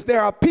orphans.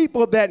 There are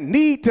people that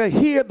need to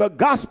hear the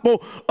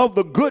gospel of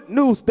the good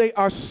news. They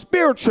are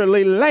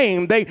spiritually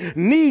lame. They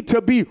need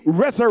to be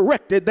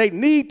resurrected. They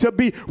need to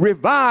be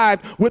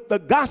revived with the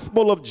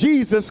gospel of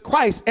Jesus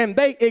Christ, and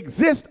they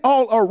exist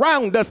all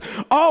around us.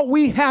 All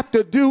we have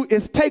to do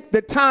is take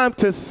the time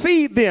to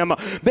see them.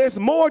 There's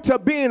more to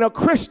being a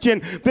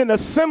Christian than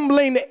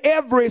assembling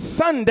every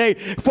Sunday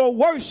for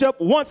worship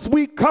once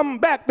we come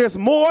back. There's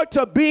more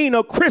to being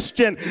a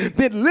Christian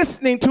than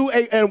listening to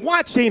and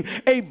watching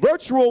a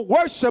virtual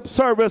worship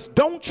service.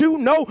 Don't you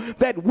know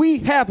that we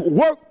have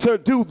work to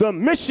do? The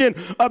mission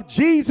of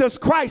Jesus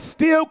Christ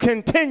still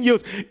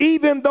continues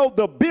even though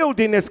the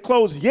building is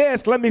closed.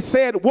 Yes, let me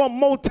say it one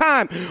more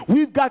time.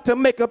 We've got to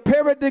make a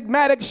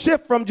paradigmatic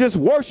shift from just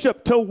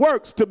worship to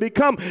works to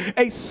become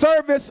a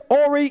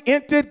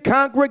service-oriented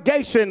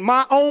congregation,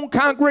 my own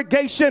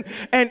congregation,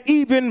 and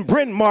even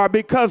Bryn Mawr,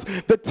 because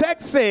the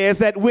text says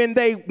that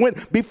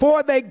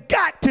before they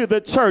got to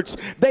the church,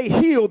 they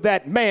healed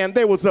that man.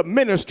 There was a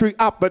ministry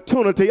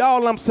opportunity.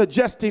 All I'm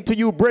suggesting to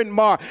you, Bryn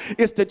Mawr,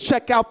 is to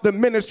check out the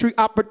ministry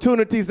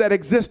opportunities that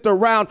exist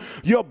around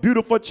your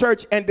beautiful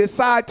church and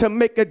decide to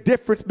make a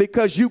difference,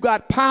 because you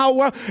got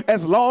power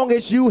as long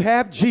as you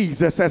have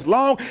Jesus. As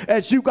long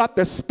as you got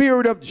the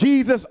Spirit of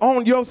Jesus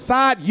on your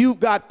side, you've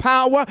got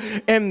power.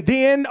 And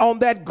then on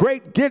that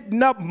great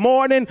getting up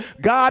morning,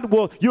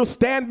 you'll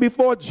stand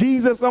before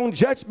Jesus on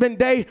Judgment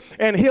Day,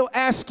 and he'll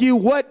ask you,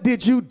 what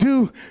did you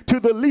do to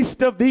the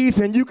least of these?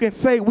 And you can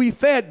say, we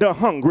fed the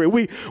hungry,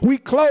 we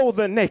clothed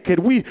the naked,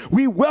 we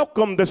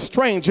welcomed the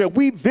stranger,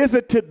 we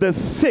visited the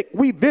sick,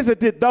 we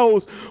visited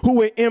those who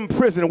were in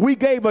prison, we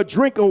gave a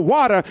drink of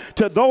water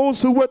to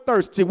those who were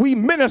thirsty, we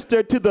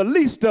ministered to the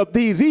least of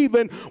these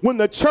even when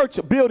the church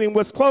building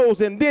was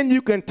closed. And then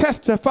you can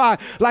testify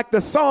like the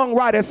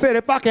songwriter said,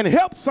 if I can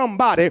help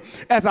somebody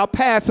as I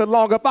pass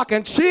along, if I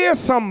can cheer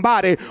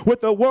somebody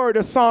with a word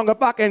of song,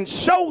 if I can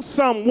show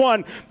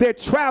someone they're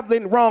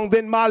traveling wrong,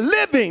 then my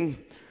living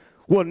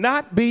will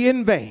not be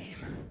in vain.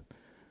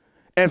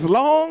 As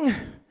long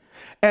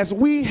as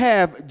we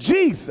have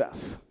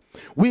Jesus,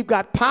 we've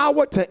got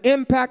power to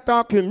impact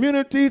our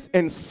communities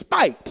in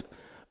spite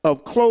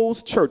of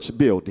closed church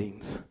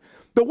buildings.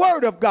 The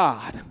word of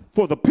God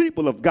for the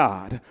people of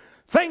God.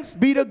 Thanks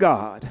be to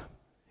God.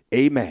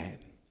 Amen.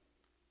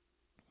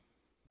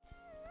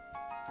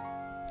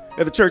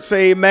 Let the church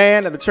say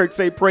amen. Let the church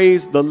say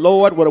praise the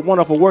Lord. What a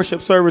wonderful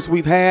worship service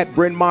we've had.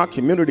 Bryn Mawr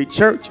Community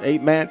Church.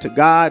 Amen. To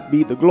God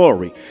be the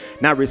glory.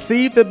 Now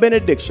receive the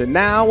benediction.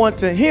 Now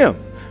unto him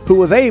who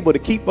was able to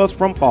keep us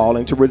from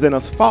falling, to present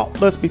us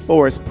faultless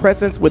before his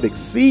presence with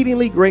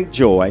exceedingly great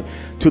joy.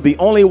 To the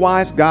only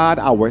wise God,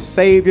 our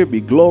Savior,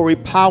 be glory,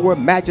 power,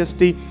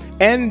 majesty,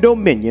 and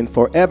dominion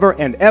forever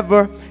and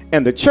ever.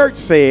 And the church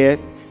said,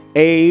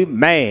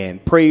 amen.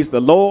 Praise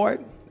the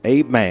Lord.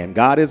 Amen.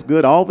 God is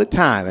good all the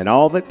time, and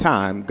all the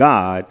time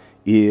God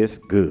is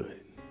good.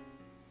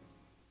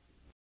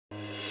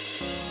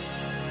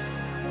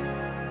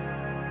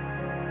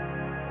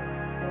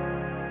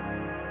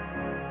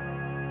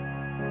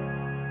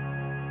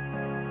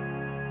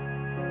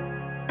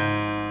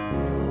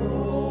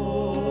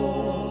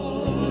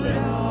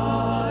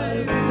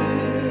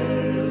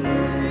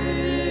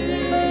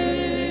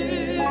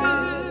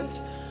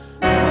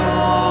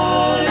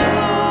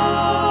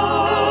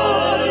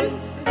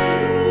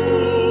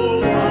 To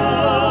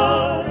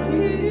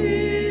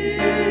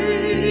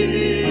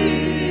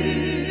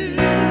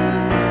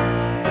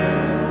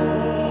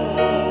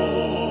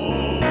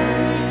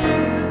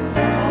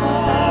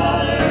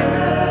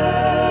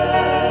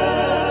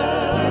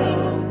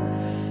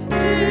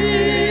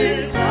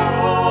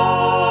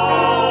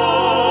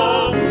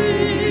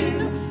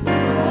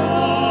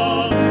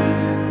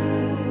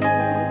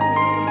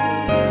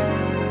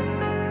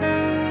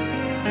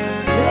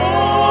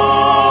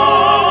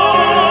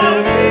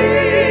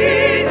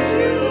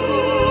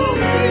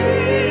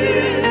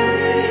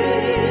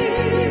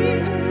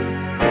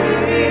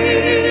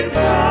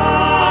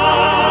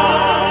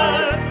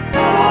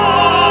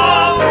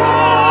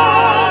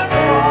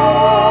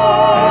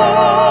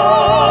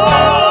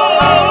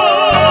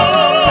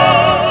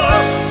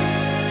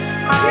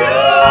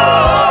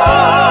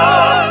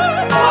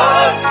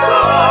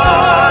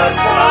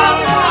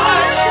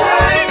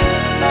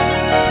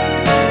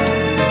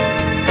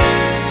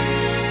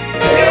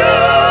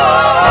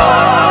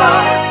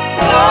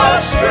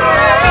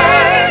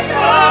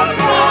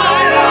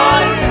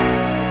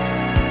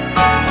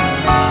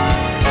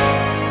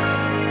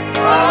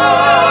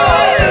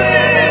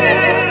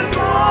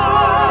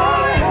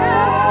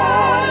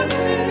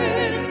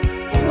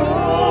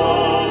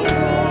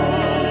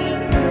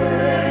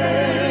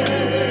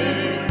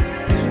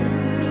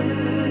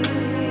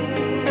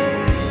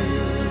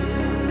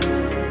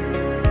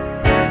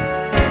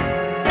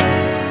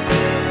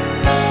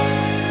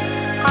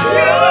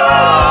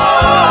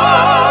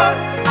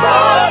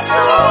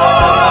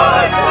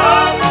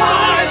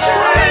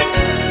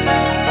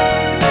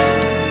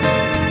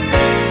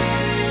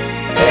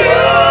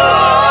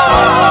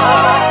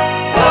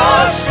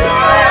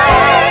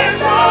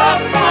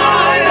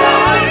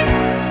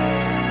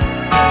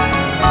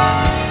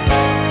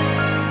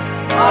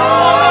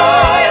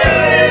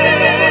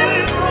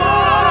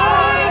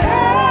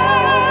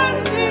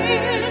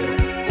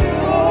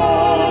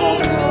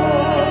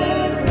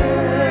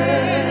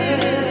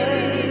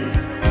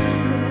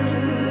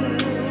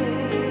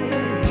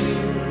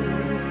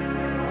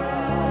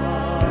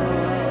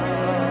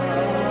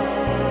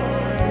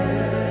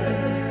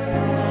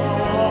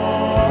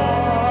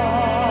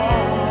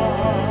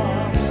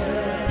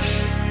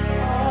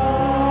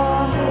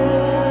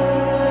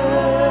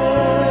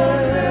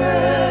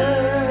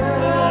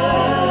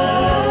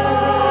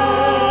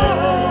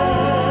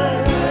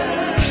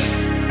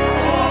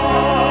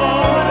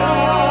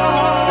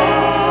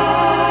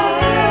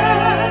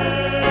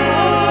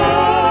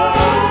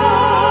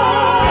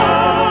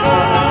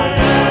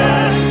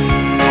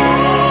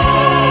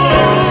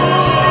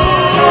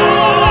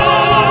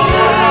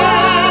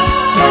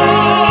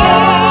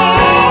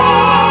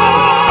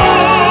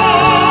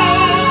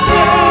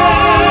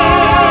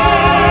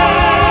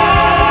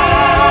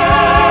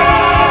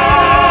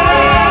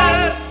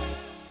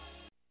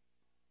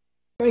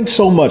Thanks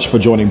so much for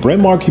joining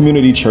Bryn Mawr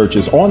Community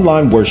Church's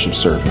online worship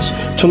service.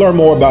 To learn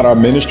more about our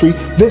ministry,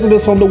 visit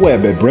us on the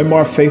web at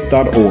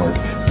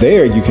brynmawrfaith.org.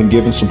 There you can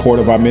give in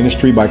support of our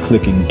ministry by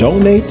clicking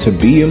Donate to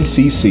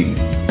BMCC.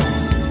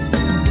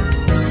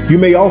 You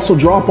may also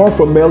drop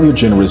off or mail your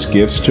generous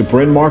gifts to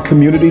Bryn Mawr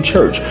Community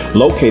Church,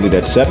 located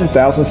at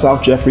 7000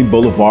 South Jeffrey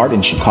Boulevard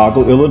in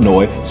Chicago,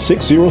 Illinois,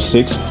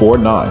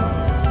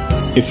 60649.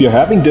 If you're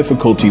having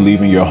difficulty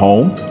leaving your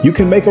home, you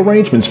can make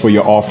arrangements for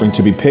your offering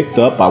to be picked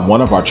up by one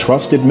of our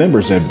trusted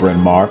members at Bryn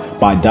Mawr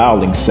by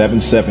dialing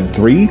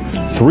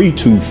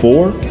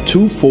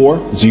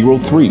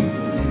 773-324-2403.